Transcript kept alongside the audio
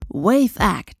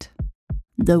WaveAct,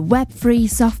 the web-free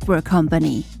software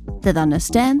company that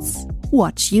understands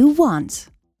what you want.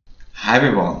 Hi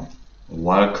everyone,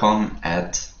 welcome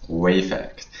at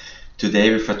WaveAct.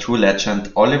 Today with a true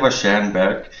legend, Oliver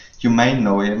Scherenberg. You may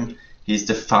know him. He's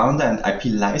the founder and IP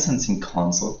licensing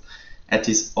counsel at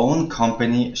his own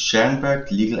company,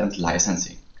 Scherenberg Legal and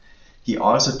Licensing. He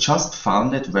also just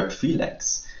founded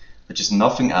Web3lex, which is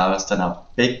nothing else than a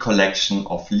big collection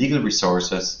of legal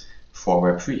resources for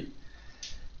Web3.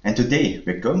 And today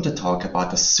we're going to talk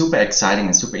about a super exciting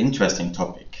and super interesting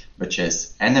topic, which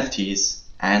is NFTs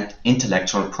and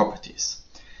intellectual properties.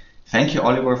 Thank you,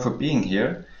 Oliver, for being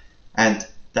here. And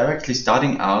directly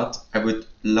starting out, I would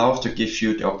love to give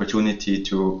you the opportunity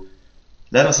to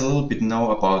let us a little bit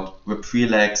know about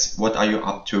Web3lex, what are you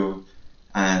up to,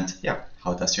 and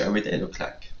how does your everyday look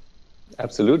like?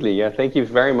 Absolutely. Yeah. Thank you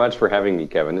very much for having me,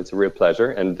 Kevin. It's a real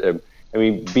pleasure. And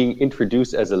being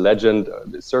introduced as a legend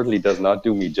certainly does not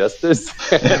do me justice.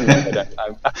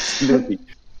 I'm absolutely,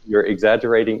 you're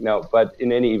exaggerating. No, but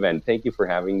in any event, thank you for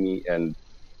having me. And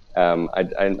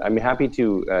I'm happy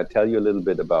to tell you a little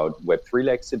bit about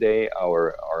Web3lex today,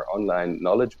 our online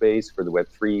knowledge base for the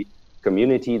Web3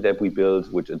 community that we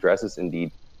build, which addresses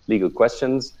indeed legal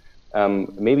questions.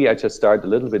 Maybe I just start a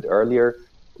little bit earlier.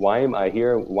 Why am I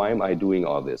here? Why am I doing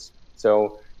all this?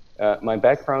 So my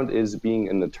background is being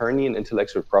an attorney, an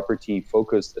intellectual property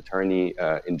focused attorney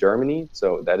in Germany.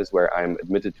 So that is where I'm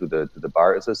admitted to the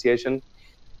Bar Association.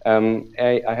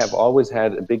 I have always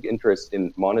had a big interest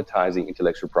in monetizing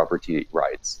intellectual property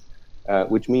rights,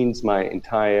 which means my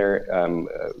entire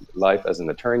life as an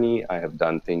attorney, I have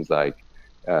done things like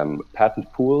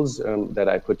patent pools that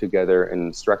I put together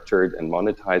and structured and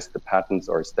monetized the patents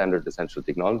or standard essential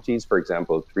technologies, for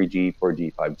example, 3G,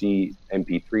 4G, 5G,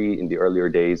 MP3 in the earlier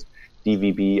days,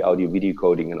 DVB, audio video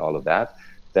coding, and all of that.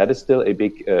 That is still a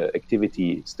big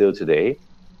activity still today.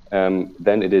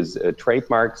 Then it is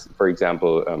trademarks, for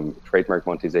example, trademark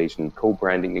monetization,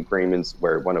 co-branding agreements,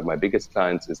 where one of my biggest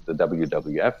clients is the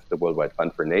WWF, the Worldwide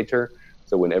Fund for Nature.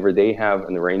 So whenever they have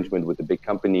an arrangement with a big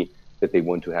company that they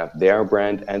want to have their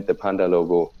brand and the Panda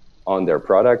logo on their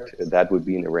product, that would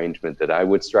be an arrangement that I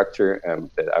would structure,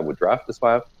 that I would draft as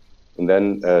well. And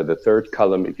then the third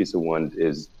column, if you so want,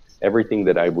 is everything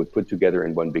that I would put together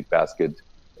in one big basket.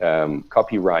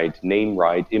 Copyright, name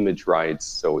right, image rights.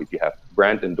 So if you have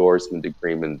brand endorsement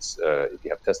agreements, if you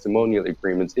have testimonial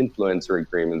agreements, influencer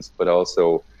agreements, but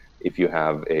also if you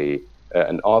have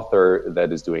an author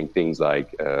that is doing things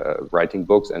like writing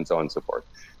books and so on and so forth.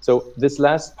 So this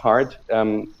last part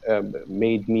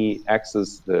made me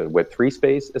access the Web3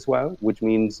 space as well, which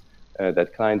means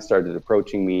that clients started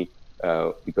approaching me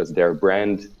because their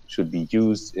brand should be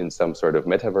used in some sort of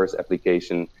metaverse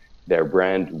application. Their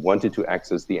brand wanted to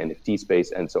access the NFT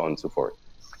space and so on and so forth.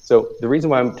 So the reason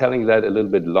why I'm telling that a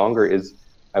little bit longer is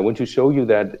I want to show you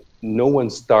that no one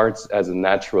starts as a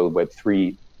natural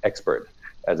Web3 expert,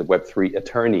 as a Web3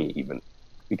 attorney even,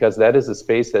 because that is a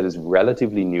space that is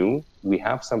relatively new. We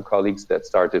have some colleagues that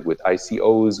started with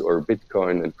ICOs or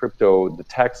Bitcoin and crypto. The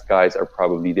tax guys are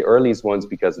probably the earliest ones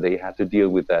because they had to deal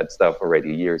with that stuff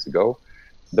already years ago.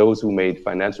 Those who made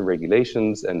financial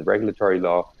regulations and regulatory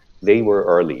law, they were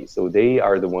early. So they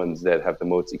are the ones that have the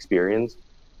most experience.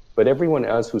 But everyone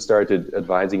else who started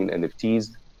advising in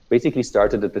NFTs basically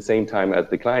started at the same time as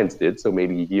the clients did. So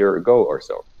maybe a year ago or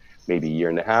so, maybe a year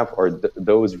and a half, or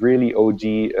those really OG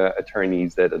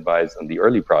attorneys that advise on the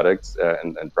early products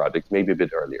and projects, maybe a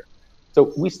bit earlier.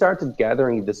 So we started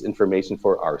gathering this information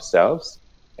for ourselves.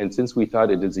 And since we thought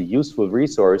it is a useful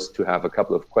resource to have a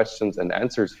couple of questions and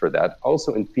answers for that,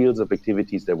 also in fields of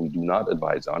activities that we do not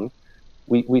advise on,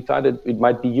 we thought it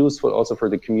might be useful also for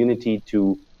the community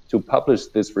to publish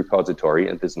this repository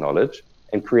and this knowledge,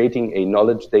 and creating a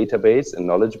knowledge database, a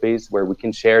knowledge base where we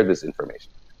can share this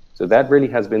information. So that really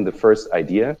has been the first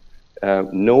idea,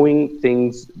 knowing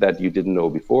things that you didn't know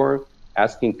before,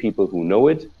 asking people who know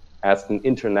it, asking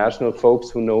international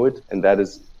folks who know it, and that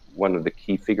is one of the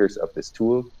key figures of this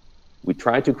tool. We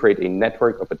try to create a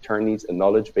network of attorneys, a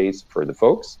knowledge base for the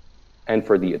folks, and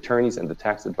for the attorneys and the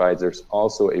tax advisors,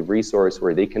 also a resource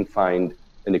where they can find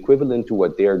an equivalent to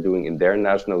what they are doing in their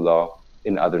national law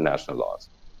in other national laws.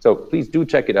 So please do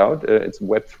check it out. It's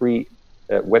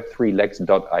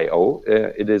web3lex.io.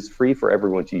 It is free for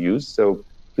everyone to use. So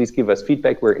please give us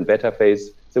feedback. We're in beta phase,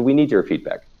 so we need your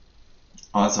feedback.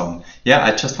 Awesome. Yeah,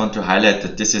 I just want to highlight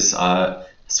that this is a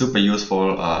super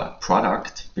useful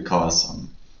product because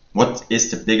what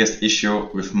is the biggest issue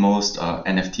with most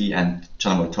NFT and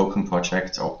general token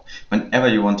projects, or whenever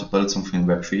you want to build something in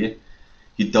Web3,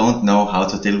 you don't know how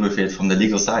to deal with it from the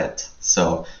legal side.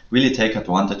 So really take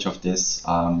advantage of this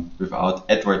without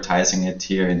advertising it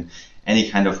here in any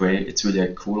kind of way. It's really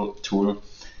a cool tool.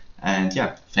 And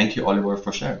yeah, thank you, Oliver,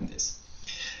 for sharing this.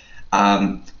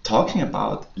 Talking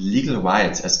about legal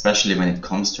rights, especially when it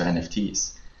comes to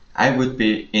NFTs, I would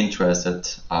be interested,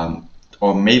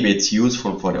 or maybe it's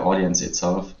useful for the audience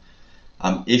itself,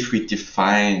 if we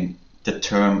define the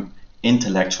term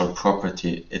intellectual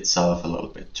property itself a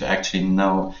little bit, to actually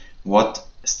know what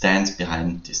stands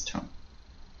behind this term.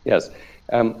 Yes,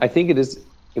 I think it is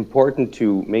important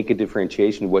to make a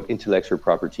differentiation what intellectual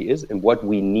property is and what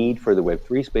we need for the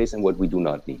Web3 space and what we do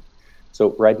not need.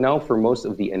 So right now, for most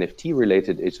of the NFT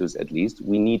related issues, at least,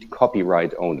 we need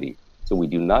copyright only. So we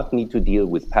do not need to deal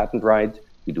with patent right.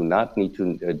 We do not need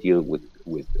to deal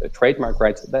with trademark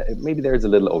rights. Maybe there's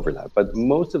a little overlap, but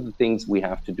most of the things we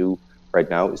have to do right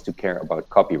now is to care about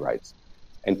copyrights.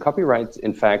 And copyrights,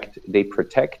 in fact, they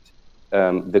protect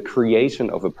the creation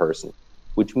of a person,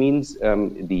 which means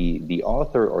the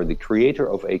author or the creator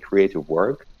of a creative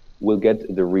work will get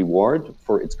the reward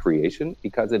for its creation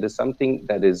because it is something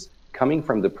that is coming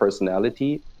from the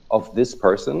personality of this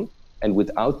person, and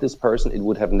without this person, it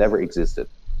would have never existed.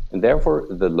 And therefore,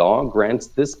 the law grants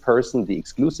this person the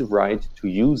exclusive right to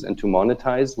use and to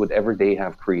monetize whatever they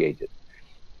have created.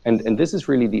 And this is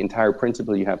really the entire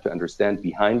principle you have to understand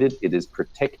behind it. It is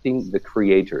protecting the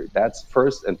creator. That's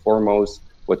first and foremost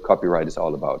what copyright is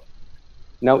all about.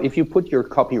 Now, if you put your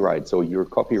copyright, so your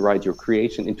copyright, your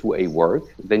creation into a work,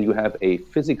 then you have a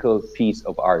physical piece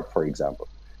of art, for example.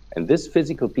 And this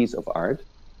physical piece of art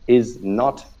is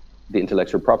not the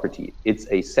intellectual property. It's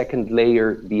a second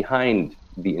layer behind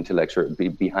the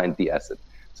behind the asset.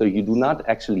 So you do not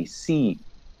actually see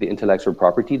the intellectual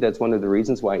property. That's one of the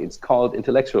reasons why it's called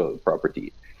intellectual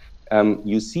property.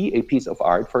 You see a piece of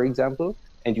art, for example,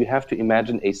 and you have to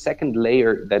imagine a second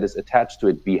layer that is attached to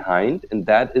it behind, and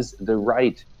that is the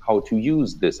right how to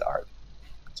use this art.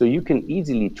 So you can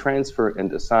easily transfer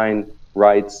and assign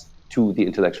rights to the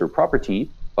intellectual property,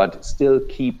 but still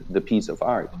keep the piece of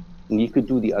art. And you could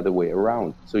do the other way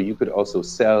around. So you could also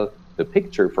sell the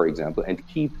picture, for example, and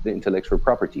keep the intellectual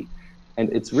property. And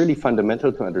it's really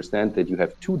fundamental to understand that you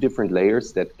have two different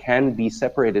layers that can be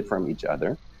separated from each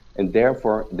other. And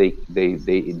therefore, they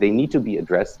need to be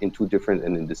addressed in two different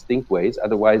and in distinct ways.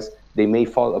 Otherwise, they may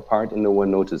fall apart and no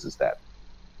one notices that.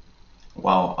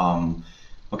 Wow.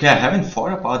 Okay, I haven't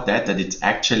thought about that it's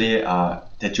actually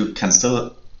that you can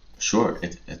still, sure,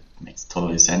 it makes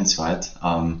totally sense, right?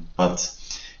 But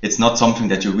it's not something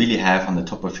that you really have on the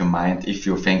top of your mind if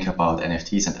you think about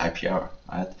NFTs and IPR,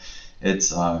 right? It's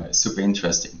super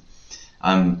interesting.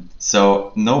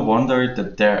 So no wonder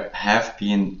that there have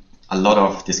been a lot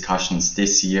of discussions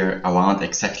this year around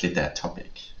exactly that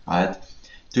topic, right?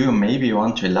 Do you maybe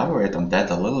want to elaborate on that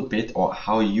a little bit, or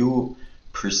how you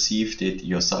perceived it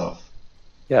yourself?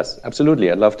 Yes, absolutely.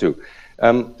 I'd love to.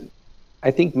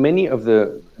 I think many of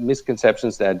the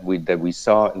misconceptions that we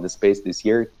saw in the space this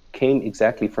year came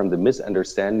exactly from the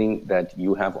misunderstanding that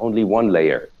you have only one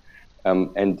layer.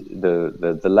 And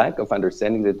the lack of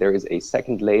understanding that there is a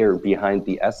second layer behind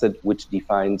the asset which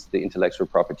defines the intellectual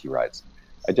property rights.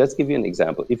 I just give you an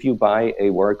example. If you buy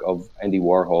a work of Andy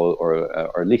Warhol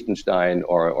or Liechtenstein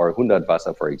or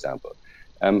Hundertwasser, for example,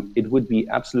 it would be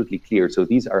absolutely clear. So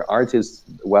these are artists,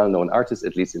 well-known artists,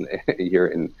 at least here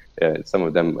in some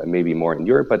of them maybe more in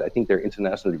Europe, but I think they're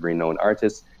internationally renowned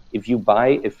artists. If you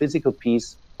buy a physical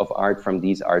piece of art from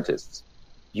these artists,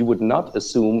 you would not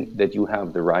assume that you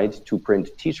have the right to print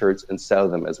T-shirts and sell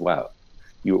them as well.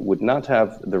 You would not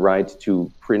have the right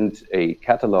to print a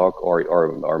catalog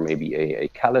or maybe a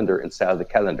calendar and sell the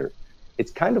calendar.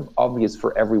 It's kind of obvious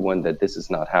for everyone that this is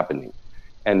not happening.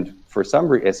 And for some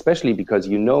reason, especially because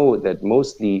you know that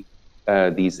mostly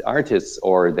these artists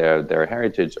or their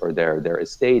heritage or their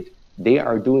estate, they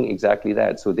are doing exactly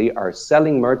that. So they are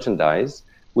selling merchandise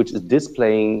which is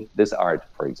displaying this art,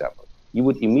 for example. You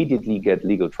would immediately get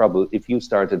legal trouble if you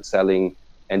started selling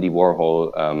Andy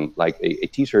Warhol, like a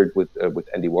T-shirt with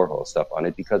Andy Warhol stuff on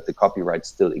it, because the copyright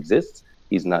still exists.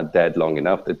 He's not dead long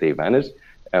enough that they vanished.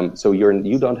 So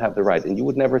you don't have the right, and you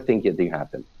would never think that they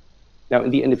have them. Now, in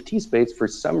the NFT space, for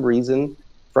some reason,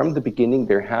 from the beginning,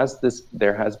 there has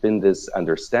been this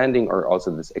understanding or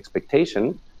also this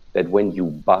expectation that when you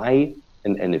buy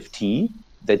an NFT,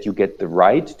 that you get the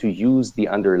right to use the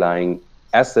underlying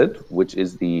asset, which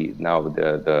is the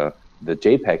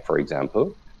JPEG, for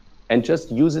example, and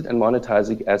just use it and monetize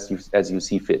it as you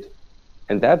see fit.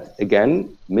 And that,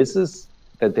 again, misses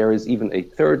that there is even a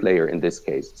third layer in this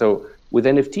case. So with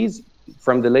NFTs,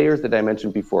 from the layers that I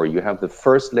mentioned before, you have the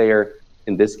first layer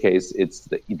In this case, it's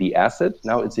the asset.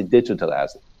 Now it's a digital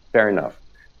asset. Fair enough.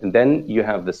 And then you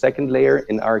have the second layer.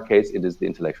 In our case, it is the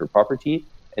intellectual property.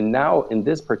 And now in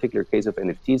this particular case of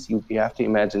NFTs, you have to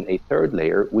imagine a third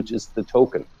layer, which is the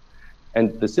token.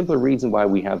 And the simple reason why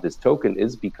we have this token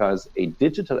is because a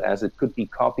digital asset could be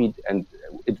copied, and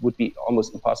it would be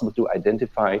almost impossible to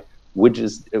identify which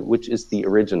is the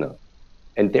original.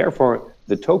 And therefore,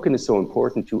 the token is so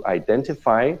important to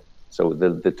identify. So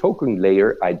the token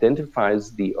layer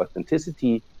identifies the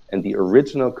authenticity and the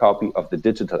original copy of the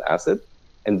digital asset.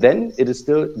 And then it is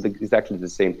still exactly the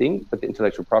same thing, but the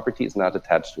intellectual property is not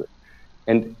attached to it.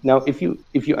 And now, if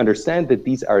you understand that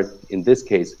these are, in this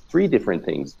case, three different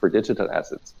things for digital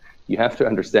assets, you have to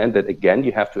understand that, again,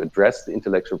 you have to address the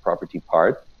intellectual property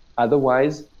part.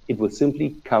 Otherwise, it will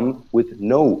simply come with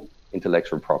no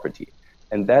intellectual property.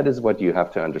 And that is what you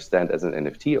have to understand as an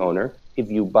NFT owner.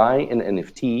 If you buy an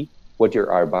NFT, what you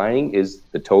are buying is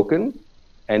the token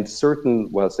and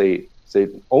certain, well, say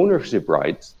ownership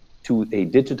rights to a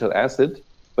digital asset.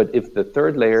 But if the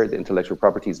third layer, the intellectual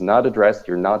property, is not addressed,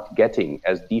 you're not getting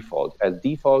as default. As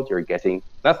default, you're getting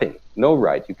nothing, no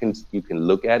right. You can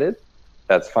look at it,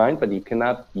 that's fine, but you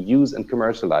cannot use and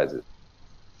commercialize it.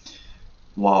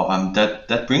 Wow,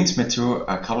 that brings me to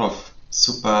a couple of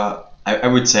super, I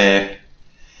would say,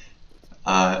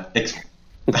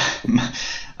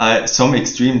 some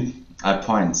extreme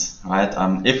points, right?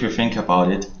 If you think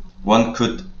about it, one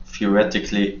could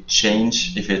theoretically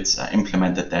change, if it's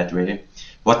implemented that way,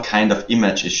 what kind of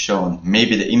image is shown.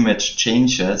 Maybe the image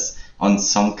changes on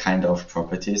some kind of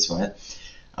properties, right?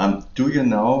 Do you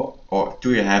know, or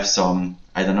do you have some,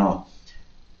 I don't know,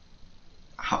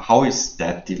 how is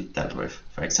that dealt with,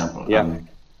 for example? Yeah,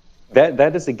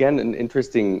 that is, again, an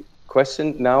interesting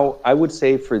question. Now, I would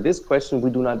say for this question, we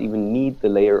do not even need the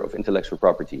layer of intellectual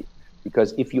property.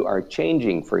 Because if you are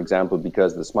changing, for example,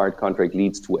 because the smart contract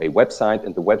leads to a website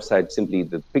and the website simply,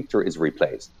 the picture is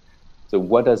replaced. So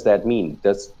what does that mean?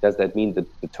 Does that mean that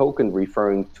the token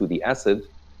referring to the asset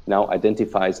now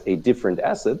identifies a different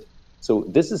asset? So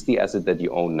this is the asset that you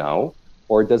own now.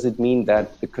 Or does it mean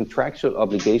that the contractual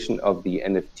obligation of the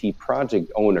NFT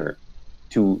project owner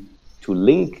to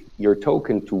link your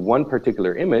token to one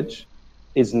particular image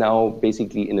is now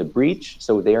basically in a breach?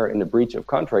 So they are in a breach of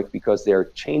contract because they're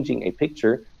changing a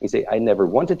picture. You say, I never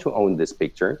wanted to own this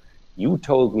picture. You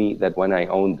told me that when I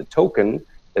own the token,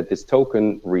 that this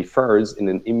token refers in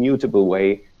an immutable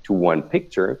way to one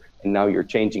picture, and now you're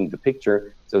changing the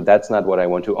picture, so that's not what I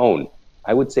want to own.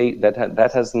 I would say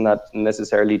that has not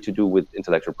necessarily to do with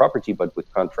intellectual property, but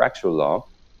with contractual law.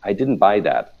 I didn't buy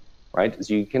that, right?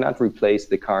 So you cannot replace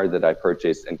the car that I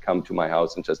purchased and come to my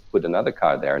house and just put another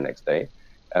car there next day.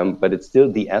 But it's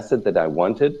still the asset that I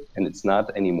wanted, and it's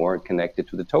not anymore connected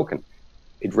to the token.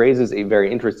 It raises a very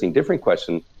interesting, different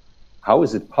question. How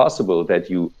is it possible that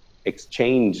you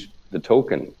exchange the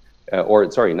token,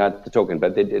 not the token,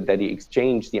 but that you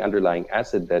exchange the underlying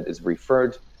asset that is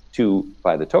referred to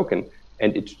by the token,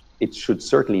 and it should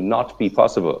certainly not be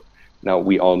possible. Now,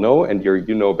 we all know, and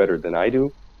you know better than I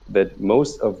do, that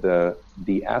most of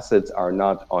the assets are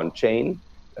not on chain.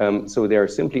 So they are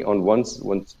simply on one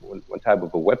type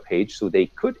of a web page, so they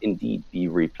could indeed be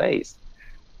replaced.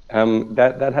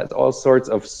 That has all sorts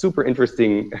of super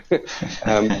interesting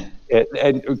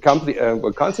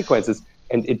consequences,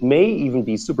 and it may even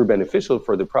be super beneficial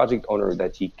for the project owner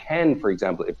that he can, for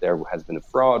example, if there has been a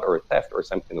fraud or a theft or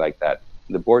something like that.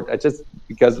 The board,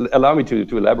 allow me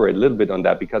to elaborate a little bit on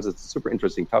that, because it's a super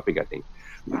interesting topic, I think.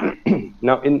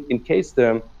 Now, in case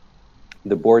the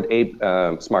Bored Ape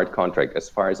smart contract, as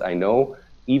far as I know,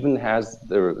 even has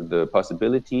the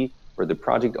possibility for the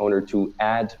project owner to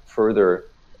add further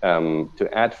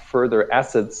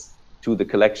assets to the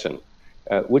collection,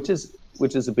 which is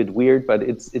a bit weird, but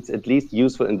it's at least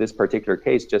useful in this particular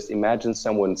case. Just imagine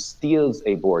someone steals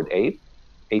a Bored Ape,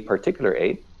 a particular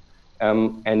ape,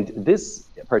 and this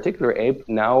particular ape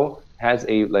now has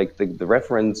the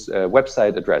reference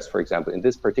website address, for example, in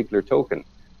this particular token.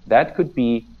 That could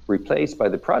be replaced by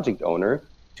the project owner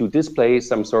to display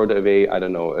some sort of a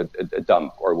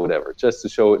dump or whatever, just to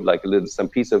show it like some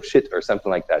piece of shit or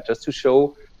something like that, just to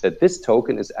show that this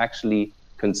token is actually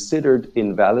considered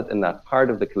invalid and not part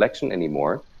of the collection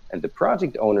anymore. And the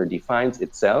project owner defines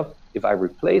itself, if I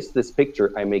replace this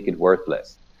picture, I make it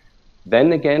worthless.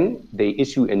 Then again, they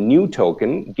issue a new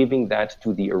token, giving that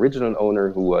to the original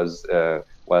owner who was who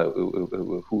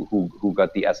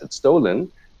got the asset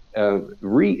stolen.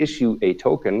 Reissue a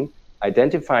token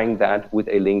identifying that with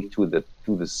a link to the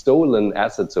stolen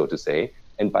asset, so to say,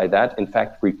 and by that, in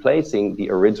fact, replacing the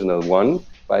original one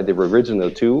by the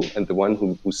original two, and the one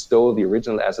who stole the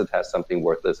original asset has something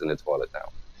worthless in its wallet now.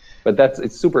 But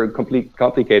it's super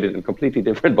complicated and completely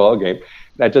different ballgame.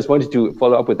 I just wanted to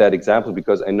follow up with that example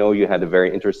because I know you had a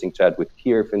very interesting chat with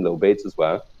Keir Finlow Bates as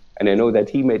well, and I know that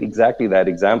he made exactly that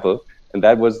example, and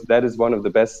that is one of the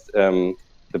best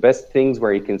things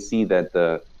where you can see that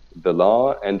the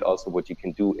law and also what you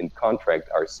can do in contract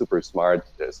are super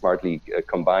smartly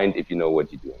combined if you know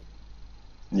what you're doing.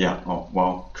 Yeah. Oh,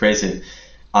 wow. Crazy.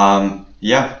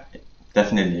 Yeah,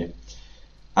 definitely.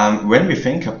 When we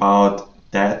think about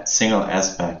that single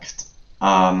aspect,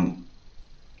 I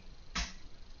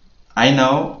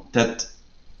know that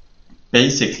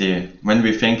basically when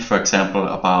we think, for example,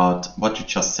 about what you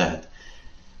just said,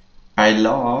 by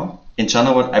law, in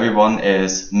general, everyone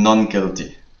is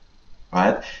non-guilty,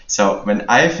 right? So when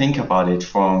I think about it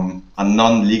from a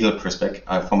non-legal perspective,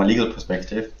 from a legal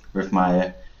perspective, with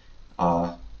my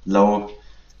low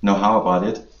know-how about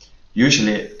it,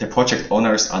 usually the project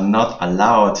owners are not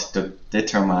allowed to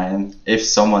determine if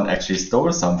someone actually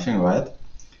stole something, right?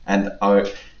 And are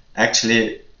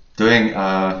actually doing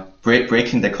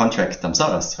breaking the contract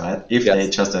themselves, right? If Yes. they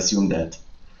just assume that.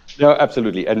 No,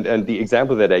 absolutely. And the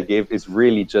example that I gave is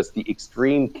really just the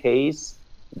extreme case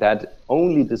that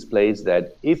only displays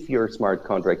that if your smart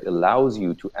contract allows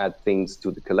you to add things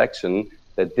to the collection,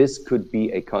 that this could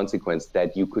be a consequence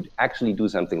that you could actually do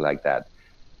something like that.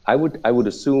 I would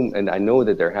assume, and I know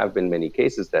that there have been many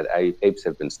cases that apes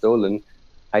have been stolen.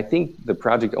 I think the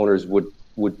project owners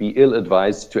would be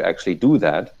ill-advised to actually do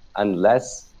that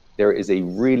unless there is a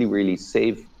really, really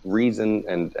safe reason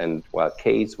and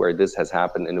case where this has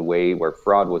happened in a way where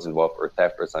fraud was involved or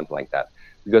theft or something like that.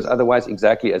 Because otherwise,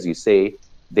 exactly as you say,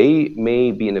 they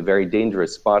may be in a very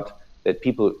dangerous spot that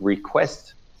people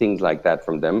request things like that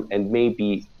from them and may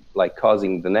be like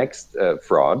causing the next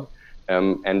fraud.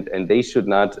 And they should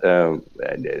not,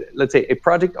 let's say a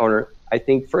project owner, I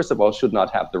think, first of all, should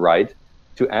not have the right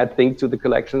to add things to the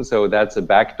collection. So that's a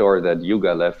backdoor that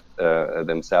Yuga left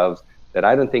themselves that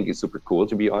I don't think is super cool,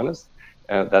 to be honest.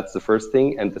 That's the first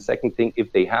thing. And the second thing,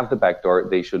 if they have the backdoor,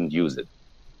 they shouldn't use it.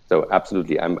 So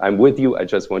absolutely, I'm with you. I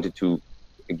just wanted to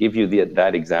give you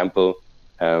that example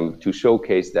to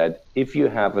showcase that if you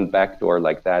have a backdoor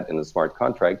like that in a smart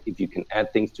contract, if you can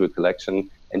add things to a collection,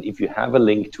 and if you have a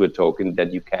link to a token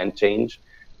that you can change,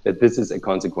 that this is a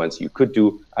consequence you could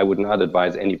do. I would not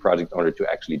advise any project owner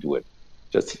to actually do it.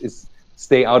 Just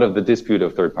stay out of the dispute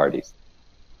of third parties.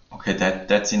 Okay,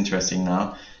 that's interesting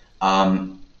now.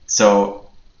 So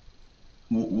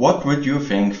what would you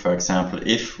think, for example,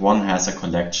 if one has a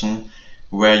collection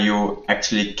where you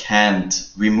actually can't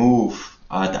remove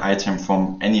the item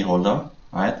from any holder,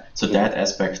 right? So that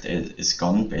aspect is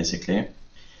gone basically,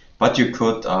 but you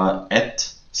could add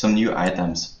some new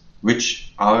items which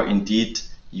are indeed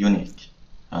unique,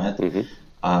 right?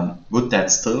 Would that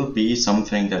still be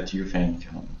something that you think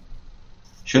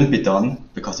shouldn't be done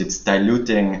because it's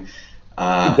diluting?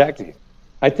 Exactly.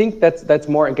 I think that's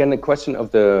more again a question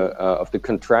of the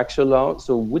contractual law.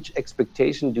 So which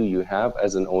expectation do you have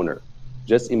as an owner?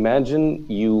 Just imagine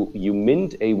you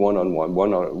mint a one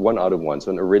out of one,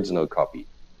 so an original copy.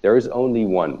 There is only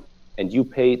one, and you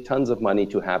pay tons of money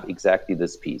to have exactly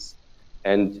this piece.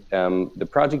 And the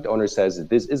project owner says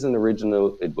this is an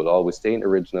original, it will always stay an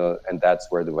original, and that's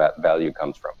where the value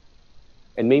comes from.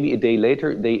 And maybe a day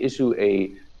later, they issue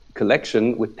a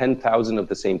collection with 10,000 of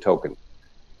the same token.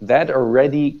 That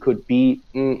already could be,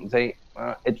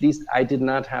 at least I did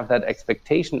not have that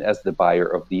expectation as the buyer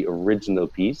of the original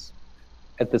piece.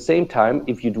 At the same time,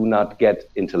 if you do not get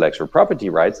intellectual property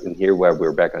rights, and here where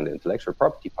we're back on the intellectual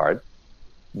property part,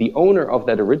 the owner of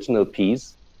that original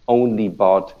piece only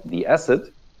bought the asset,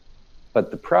 but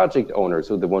the project owner,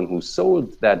 so the one who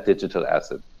sold that digital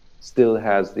asset, still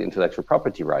has the intellectual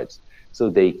property rights. So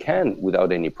they can,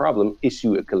 without any problem,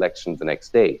 issue a collection the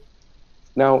next day.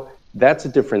 Now, that's a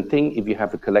different thing if you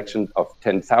have a collection of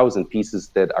 10,000 pieces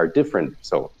that are different.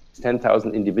 So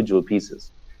 10,000 individual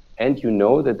pieces. And you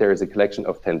know that there is a collection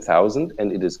of 10,000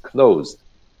 and it is closed.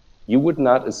 You would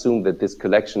not assume that this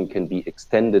collection can be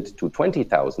extended to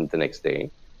 20,000 the next day,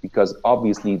 because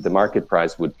obviously the market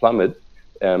price would plummet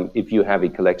if you have a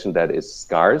collection that is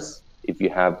scarce, if you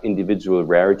have individual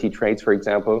rarity traits, for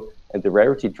example, and the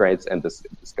rarity traits and the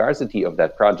scarcity of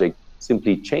that project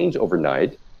simply change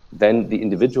overnight, then the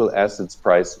individual assets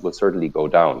price will certainly go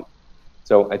down.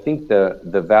 So I think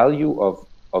the value of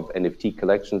NFT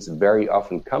collections very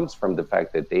often comes from the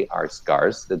fact that they are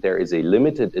scarce, that there is a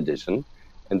limited edition,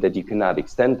 and that you cannot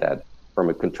extend that. From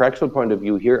a contractual point of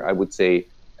view here, I would say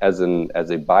as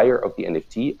a buyer of the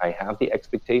NFT, I have the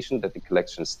expectation that the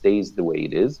collection stays the way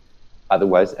it is.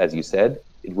 Otherwise, as you said,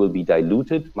 it will be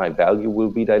diluted, my value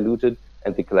will be diluted,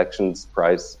 and the collection's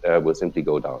price will simply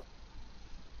go down.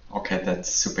 Okay, that's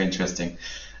super interesting.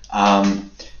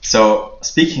 So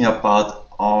speaking about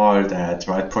all that,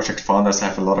 right? Project founders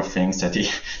have a lot of things that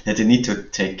they need to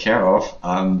take care of.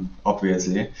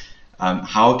 Obviously,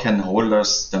 how can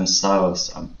holders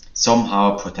themselves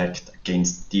somehow protect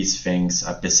against these things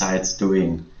besides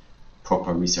doing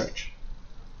proper research?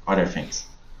 Other things.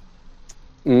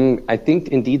 I think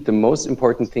indeed the most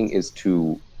important thing is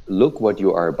to look what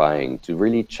you are buying, to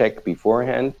really check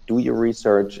beforehand, do your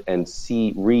research and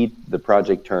read the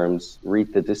project terms,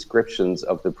 read the descriptions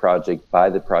of the project by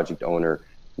the project owner,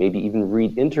 maybe even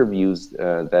read interviews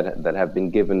that have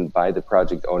been given by the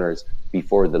project owners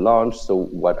before the launch. So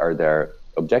what are their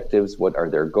objectives? What are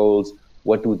their goals?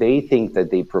 What do they think that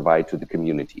they provide to the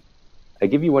community? I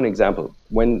give you one example.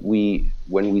 When we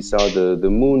saw the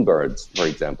Moonbirds, for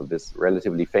example, this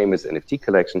relatively famous NFT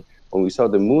collection, when we saw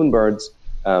the Moonbirds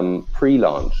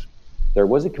pre-launch, there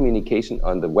was a communication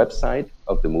on the website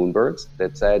of the Moonbirds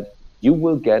that said, you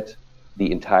will get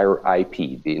the entire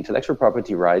IP, the intellectual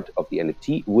property right of the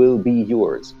NFT will be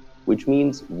yours, which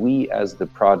means we as the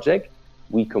project,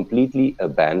 we completely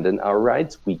abandon our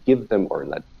rights. We give them, or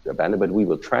not abandon, but we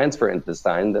will transfer and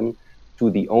assign them to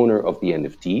the owner of the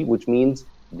NFT, which means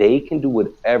they can do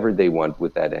whatever they want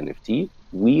with that NFT.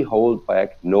 We hold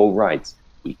back no rights.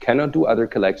 We cannot do other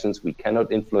collections. We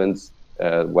cannot influence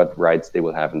what rights they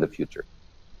will have in the future.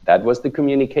 That was the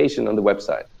communication on the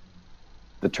website.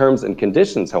 The terms and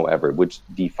conditions, however, which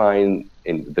define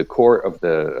in the core of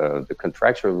the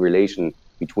contractual relation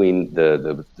between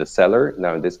the seller,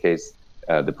 now in this case,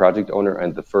 the project owner,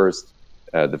 and the first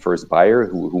buyer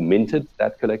who minted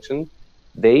that collection,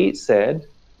 they said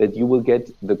that you will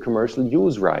get the commercial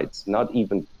use rights, not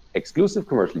even exclusive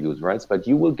commercial use rights, but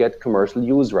you will get commercial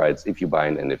use rights if you buy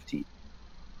an NFT.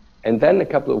 And then a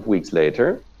couple of weeks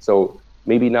later, so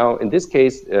maybe now in this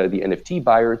case, the NFT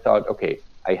buyer thought, okay,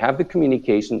 I have the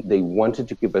communication. They wanted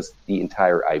to give us the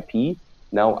entire IP.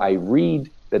 Now I read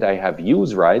that I have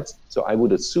use rights. So I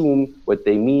would assume what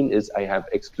they mean is I have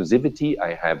exclusivity.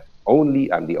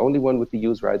 I'm the only one with the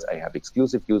use rights. I have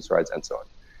exclusive use rights and so on.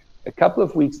 A couple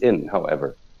of weeks in,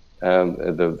 however,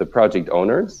 the project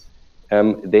owners,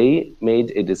 they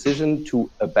made a decision to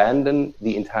abandon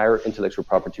the entire intellectual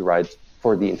property rights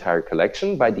for the entire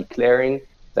collection by declaring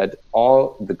that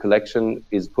all the collection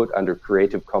is put under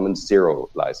Creative Commons Zero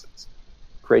license.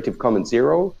 Creative Commons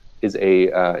Zero is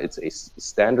it's a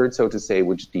standard, so to say,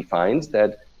 which defines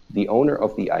that the owner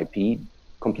of the IP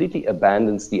completely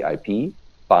abandons the IP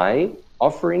by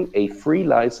offering a free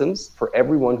license for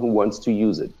everyone who wants to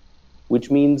use it,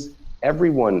 which means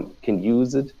everyone can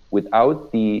use it without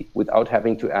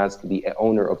having to ask the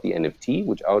owner of the NFT,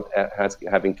 without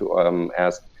having to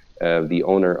ask the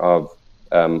owner of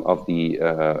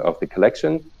the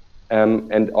collection,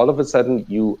 and all of a sudden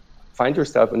you find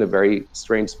yourself in a very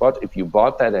strange spot if you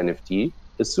bought that NFT,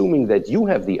 assuming that you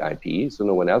have the IP, so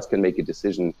no one else can make a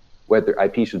decision whether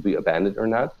IP should be abandoned or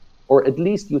not, or at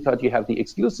least you thought you have the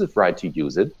exclusive right to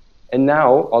use it, and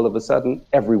now all of a sudden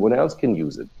everyone else can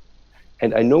use it.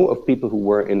 And I know of people who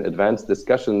were in advanced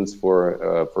discussions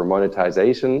for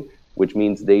monetization, which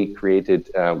means they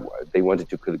wanted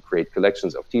to create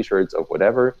collections of T-shirts, of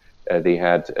whatever. They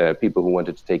had people who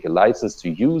wanted to take a license to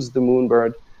use the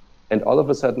Moonbird. And all of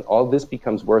a sudden, all this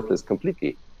becomes worthless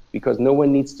completely, because no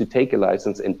one needs to take a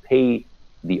license and pay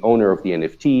the owner of the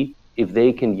NFT if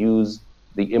they can use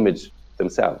the image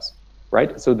themselves,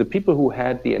 right? So the people who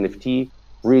had the NFT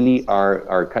really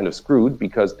are kind of screwed,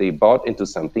 because they bought into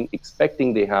something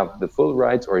expecting they have the full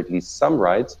rights or at least some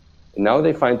rights. And now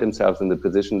they find themselves in the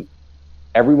position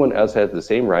everyone else has the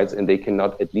same rights and they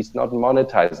cannot, at least not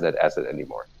monetize that asset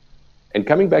anymore. And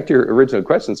coming back to your original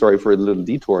question, sorry for a little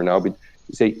detour now, but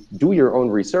you say do your own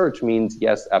research means,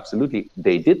 yes, absolutely.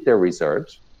 They did their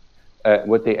research.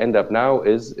 What they end up now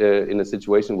is in a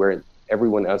situation where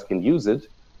everyone else can use it.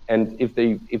 And if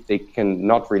they can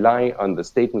not rely on the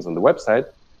statements on the website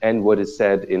and what is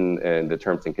said in the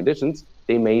terms and conditions,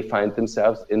 they may find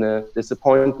themselves in a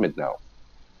disappointment now.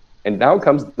 And now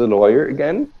comes the lawyer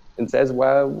again and says,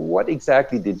 well, what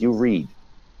exactly did you read?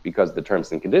 Because the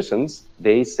terms and conditions,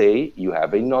 they say you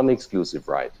have a non-exclusive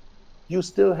right. You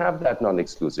still have that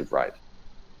non-exclusive right.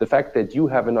 The fact that you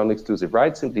have a non-exclusive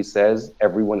right simply says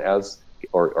everyone else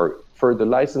or further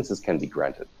licenses can be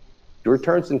granted. Your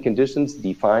terms and conditions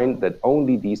define that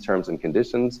only these terms and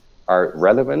conditions are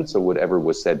relevant, so whatever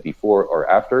was said before or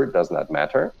after does not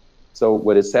matter. So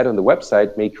what is said on the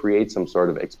website may create some sort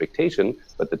of expectation,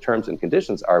 but the terms and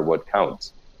conditions are what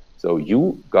counts. So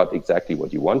you got exactly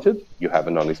what you wanted. You have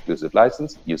a non-exclusive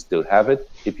license. You still have it.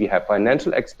 If you have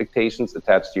financial expectations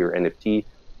attached to your NFT,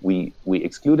 we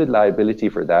excluded liability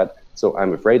for that. So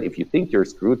I'm afraid if you think you're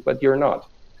screwed, but you're not.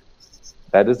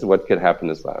 That is what could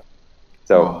happen as well.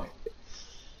 So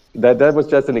that was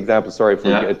just an example. Sorry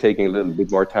for taking a little bit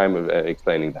more time of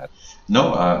explaining that. No,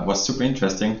 was super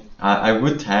interesting. I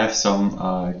would have some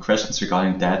questions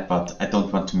regarding that, but I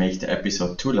don't want to make the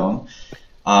episode too long.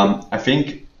 I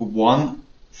think one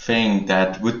thing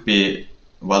that would be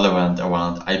relevant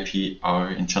around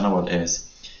IPR in general is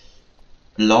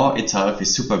law itself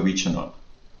is super regional,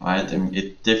 right? And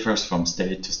it differs from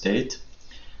state to state.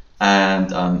 And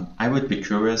I would be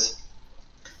curious,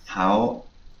 how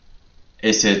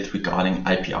is it regarding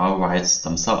IPR rights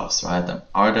themselves, right?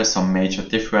 Are there some major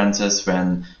differences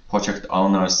when project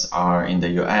owners are in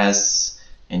the US,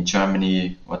 in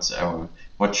Germany, whatsoever?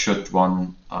 What should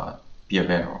one be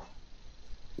aware of?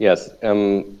 Yes,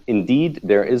 indeed,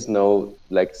 there is no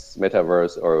Lex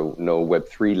Metaverse or no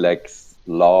Web3 Lex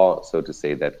law, so to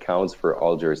say, that counts for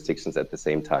all jurisdictions at the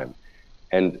same time.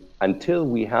 And until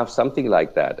we have something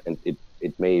like that, and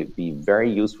it may be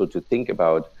very useful to think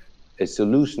about a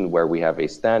solution where we have a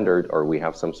standard or we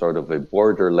have some sort of a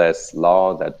borderless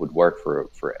law that would work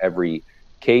for every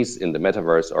case in the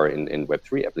metaverse or in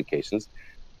Web3 applications.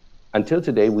 Until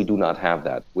today, we do not have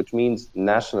that, which means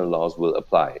national laws will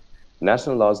apply.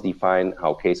 National laws define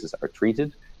how cases are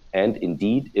treated. And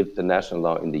indeed, if the national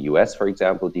law in the US, for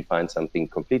example, defines something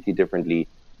completely differently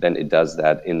than it does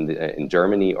that in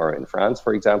Germany or in France,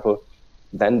 for example,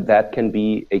 then that can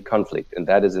be a conflict, and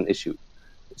that is an issue.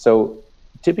 So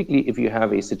typically, if you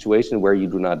have a situation where you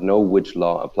do not know which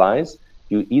law applies,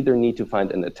 you either need to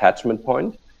find an attachment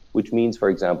point, which means, for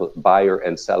example, buyer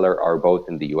and seller are both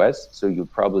in the US, so you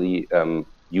probably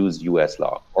use US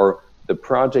law. Or the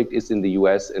project is in the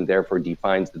US and therefore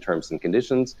defines the terms and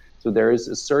conditions. So there is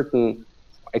a certain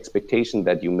expectation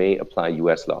that you may apply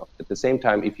US law. At the same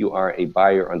time, if you are a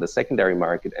buyer on the secondary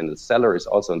market and the seller is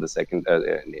also on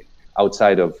the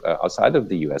outside of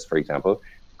the US, for example,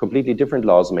 completely different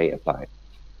laws may apply.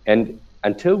 And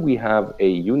until we have a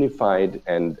unified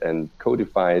and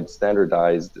codified,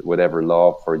 standardized whatever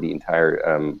law for the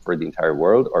entire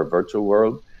world or virtual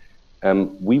world,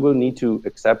 we will need to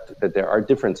accept that there are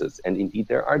differences, and indeed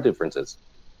there are differences.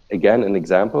 Again, an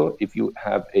example: if you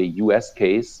have a US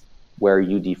case where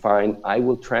you define, I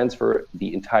will transfer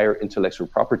the entire intellectual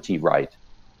property right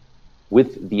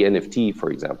with the NFT,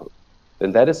 for example,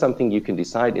 then that is something you can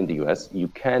decide in the US. You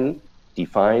can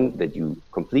define that you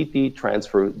completely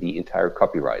transfer the entire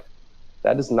copyright.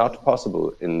 That is not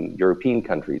possible in European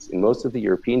countries. In most of the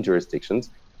European jurisdictions,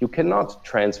 you cannot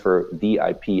transfer the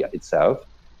IP itself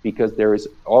because there is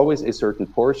always a certain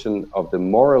portion of the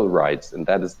moral rights, and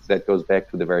that goes back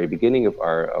to the very beginning of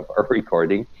our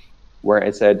recording, where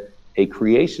I said a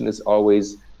creation is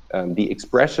always the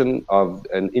expression of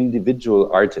an individual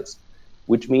artist,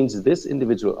 which means this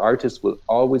individual artist will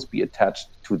always be attached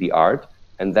to the art.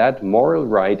 And that moral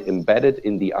right embedded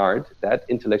in the art, that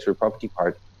intellectual property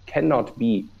part, cannot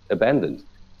be abandoned.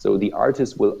 So the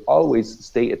artist will always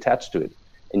stay attached to it.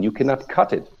 And you cannot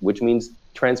cut it, which means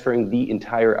transferring the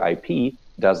entire IP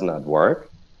does not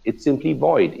work. It's simply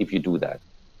void if you do that.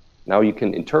 Now you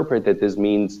can interpret that this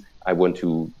means I want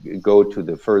to go to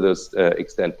the furthest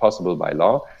extent possible by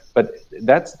law. But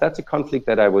that's a conflict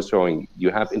that I was showing. You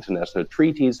have international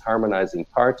treaties harmonizing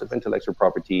parts of intellectual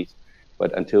property.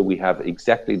 But until we have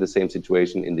exactly the same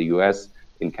situation in the US,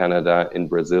 in Canada, in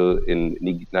Brazil, in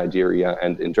Nigeria,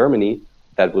 and in Germany,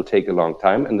 that will take a long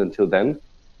time. And until then,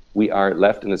 we are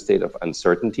left in a state of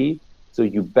uncertainty. So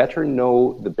you better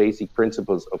know the basic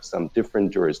principles of some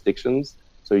different jurisdictions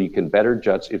so you can better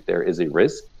judge if there is a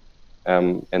risk.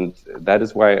 And that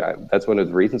is why that's one of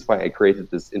the reasons why I created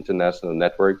this international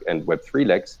network and Web3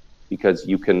 Lex, because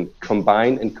you can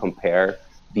combine and compare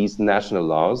these national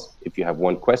laws. If you have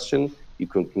one question, you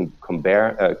can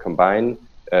combine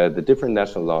the different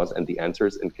national laws and the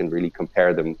answers and can really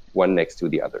compare them one next to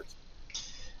the others.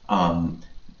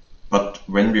 But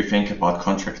when we think about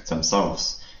contracts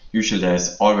themselves, usually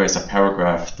there's always a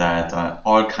paragraph that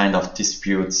all kind of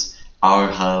disputes are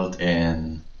held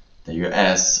in the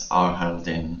US, are held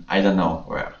in I don't know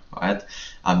where, right?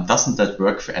 Doesn't that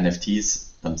work for NFTs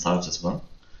themselves as well?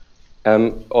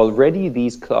 Already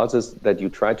these clauses that you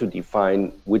try to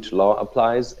define which law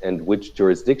applies and which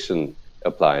jurisdiction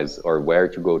applies or where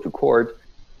to go to court,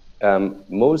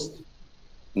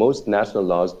 most national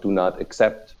laws do not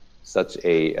accept such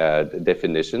a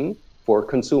definition for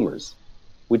consumers,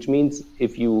 which means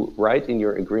if you write in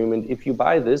your agreement, if you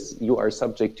buy this, you are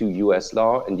subject to US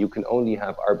law and you can only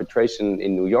have arbitration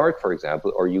in New York, for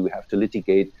example, or you have to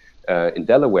litigate in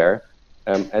Delaware,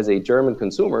 As a German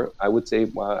consumer, I would say,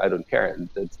 well, I don't care.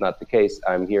 That's not the case.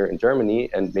 I'm here in Germany,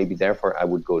 and maybe therefore I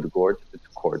would go to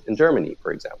court in Germany,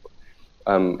 for example.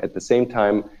 At the same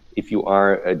time, if you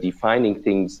are defining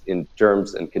things in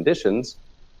terms and conditions,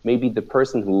 maybe the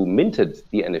person who minted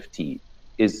the NFT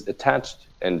is attached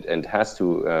and has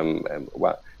to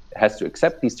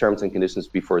accept these terms and conditions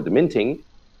before the minting,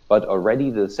 but already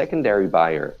the secondary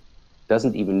buyer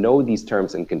doesn't even know these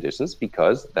terms and conditions,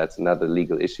 because that's another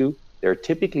legal issue. They're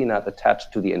typically not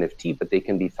attached to the NFT, but they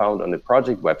can be found on the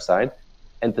project website.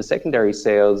 And the secondary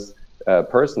sales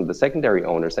person, the secondary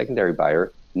owner, secondary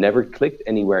buyer, never clicked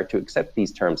anywhere to accept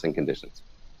these terms and conditions.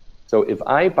 So if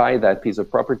I buy that piece of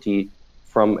property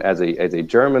as a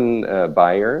German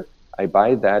buyer, I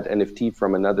buy that NFT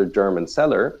from another German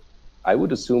seller, I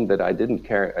would assume that I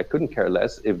couldn't care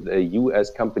less if a US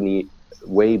company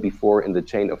way before in the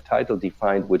chain of title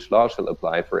defined which law shall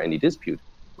apply for any dispute.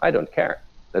 I don't care.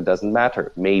 That doesn't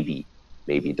matter. Maybe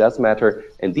it does matter.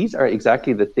 And these are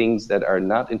exactly the things that are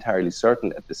not entirely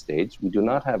certain at this stage. We do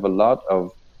not have a lot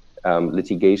of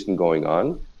litigation going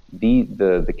on.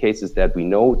 The cases that we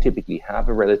know typically have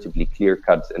a relatively clear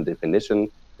cut and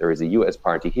definition. There is a US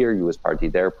party here, US party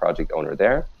there, project owner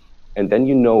there, and then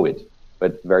you know it.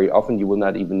 But very often you will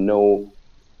not even know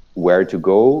where to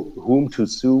go, whom to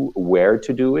sue, where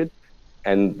to do it.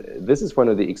 And this is one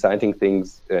of the exciting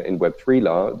things in Web3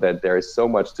 law, that there is so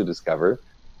much to discover.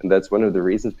 And that's one of the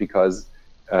reasons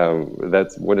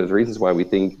why we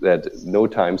think that no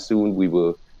time soon we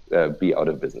will be out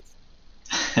of business.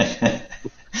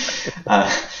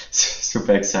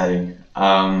 Super exciting.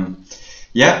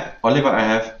 Yeah, Oliver, I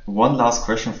have one last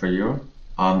question for you,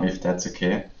 if that's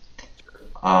okay.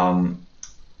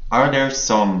 Are there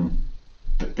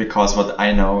because what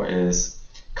I know is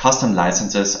custom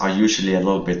licenses are usually a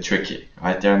little bit tricky,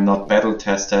 right? They're not battle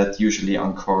tested, usually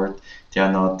on court. They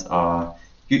are not,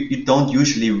 you don't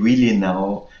usually really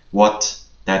know what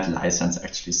that license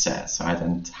actually says, right?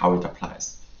 And how it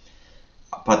applies.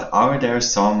 But are there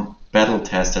some battle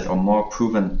tested or more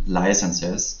proven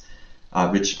licenses,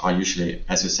 which are usually,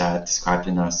 as you said, described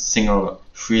in a single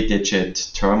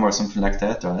 3-digit term or something like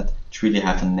that, right? To really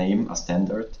have a name, a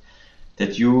standard,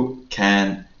 that you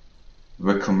can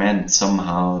recommend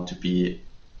somehow to be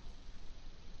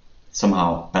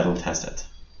battle tested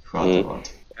throughout the world?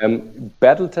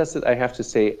 Battle tested, I have to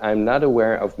say, I'm not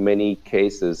aware of many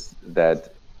cases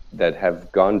that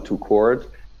have gone to court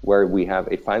where we have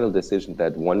a final decision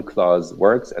that one clause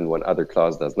works and one other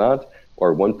clause does not,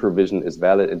 or one provision is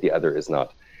valid and the other is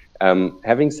not.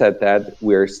 Having said that,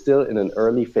 we're still in an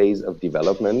early phase of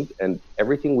development, and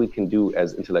everything we can do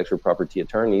as intellectual property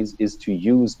attorneys is to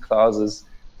use clauses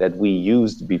that we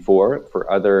used before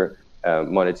for other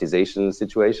monetization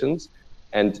situations,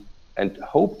 and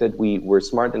hope that we were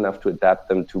smart enough to adapt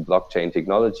them to blockchain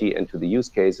technology and to the use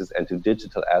cases and to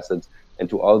digital assets and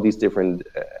to all these different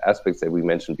aspects that we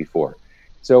mentioned before.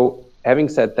 So having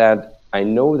said that, I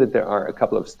know that there are a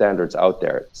couple of standards out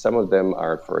there. Some of them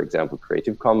are, for example,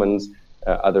 Creative Commons.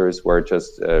 Others were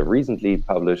just recently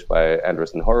published by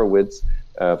Andreessen Horowitz.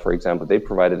 For example, they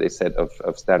provided a set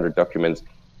of standard documents.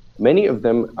 Many of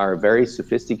them are very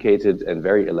sophisticated and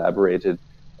very elaborated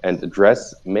and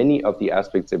address many of the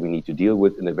aspects that we need to deal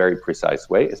with in a very precise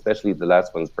way, especially the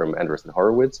last ones from Andreessen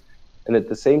Horowitz. And at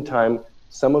the same time,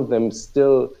 some of them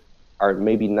still are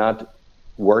maybe not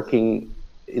working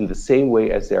in the same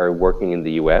way as they are working in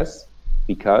the US,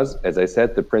 because, as I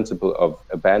said, the principle of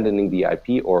abandoning the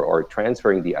IP or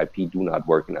transferring the IP do not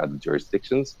work in other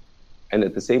jurisdictions. And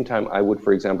at the same time, I would,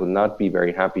 for example, not be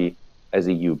very happy as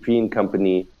a European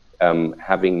company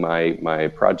having my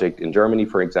project in Germany,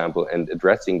 for example, and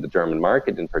addressing the German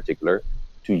market in particular,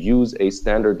 to use a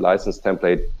standard license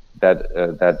template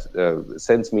that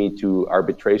sends me to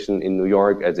arbitration in New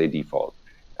York as a default.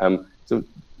 So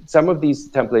some of these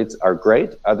templates are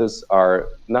great, others are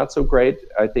not so great.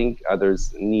 I think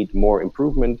others need more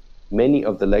improvement. Many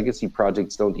of the legacy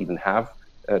projects don't even have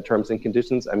terms and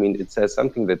conditions. I mean, it says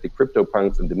something that the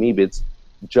CryptoPunks and the Meebits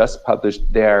just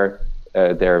published their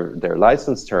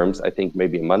license terms, I think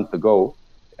maybe a month ago,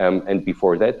 and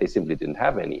before that they simply didn't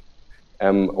have any,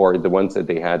 or the ones that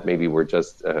they had maybe were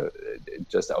just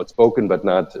outspoken but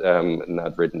not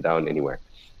written down anywhere.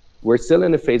 We're still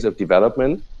in a phase of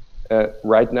development.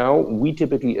 Right now, we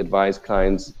typically advise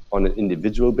clients on an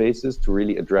individual basis to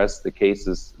really address the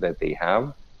cases that they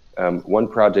have. One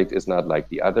project is not like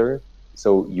the other,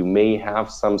 so you may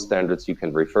have some standards you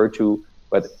can refer to,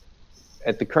 but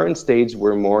at the current stage,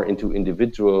 we're more into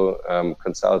individual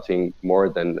consulting more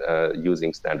than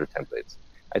using standard templates.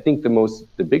 I think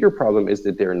the bigger problem is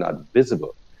that they're not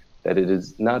visible, that it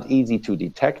is not easy to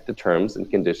detect the terms and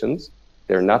conditions,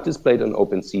 They're not displayed on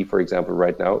OpenSea, for example,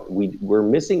 right now. We're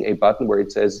missing a button where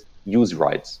it says use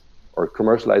rights or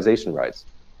commercialization rights.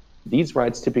 These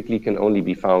rights typically can only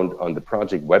be found on the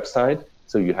project website.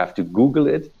 So you have to Google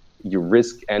it. You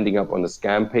risk ending up on a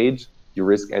scam page. You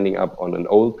risk ending up on an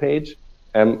old page.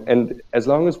 And as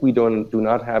long as we do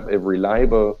not have a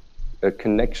reliable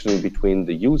connection between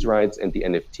the use rights and the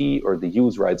NFT or the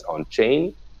use rights on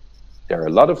chain, there are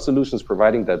a lot of solutions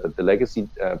providing that, but the legacy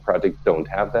project don't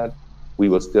have that. We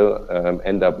will still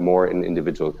end up more in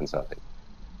individual consulting.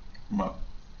 Well,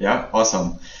 yeah,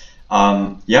 awesome.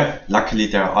 Luckily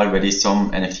there are already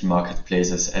some NFT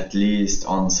marketplaces, at least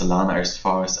on Solana as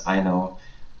far as I know,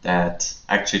 that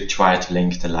actually try to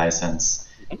link the license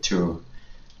to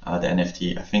the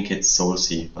NFT. I think it's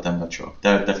Solsea, but I'm not sure.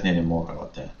 There are definitely more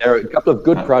out there. There are a couple of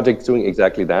good projects doing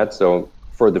exactly that. So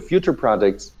for the future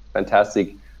projects,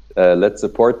 fantastic. Let's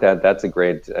support that. That's a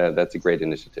great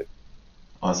initiative.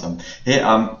 Awesome. Hey,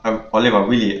 Oliver,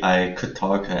 really, I could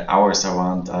talk hours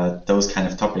around those kind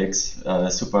of topics.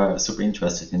 Super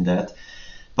interested in that.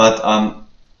 But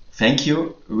thank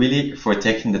you really for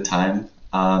taking the time.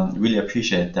 Really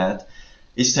appreciate that.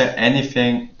 Is there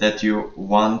anything that you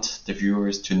want the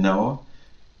viewers to know?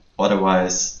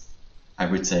 Otherwise, I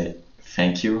would say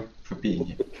thank you for being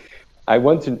here. I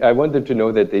want them to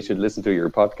know that they should listen to your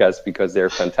podcast because they're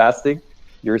fantastic.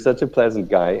 You're such a pleasant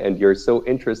guy, and you're so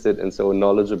interested and so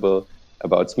knowledgeable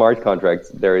about smart contracts.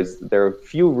 There are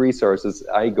few resources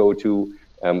I go to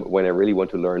when I really want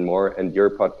to learn more, and your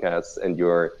podcasts and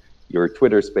your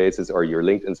Twitter spaces or your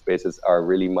LinkedIn spaces are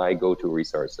really my go-to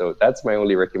resource. So that's my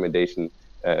only recommendation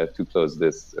to close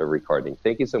this recording.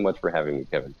 Thank you so much for having me,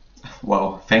 Kevin.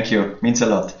 Wow, thank you. Means a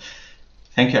lot.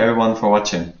 Thank you everyone for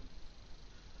watching.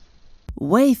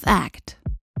 WaveAct,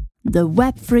 the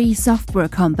web-free software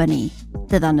company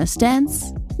that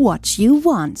understands what you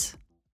want.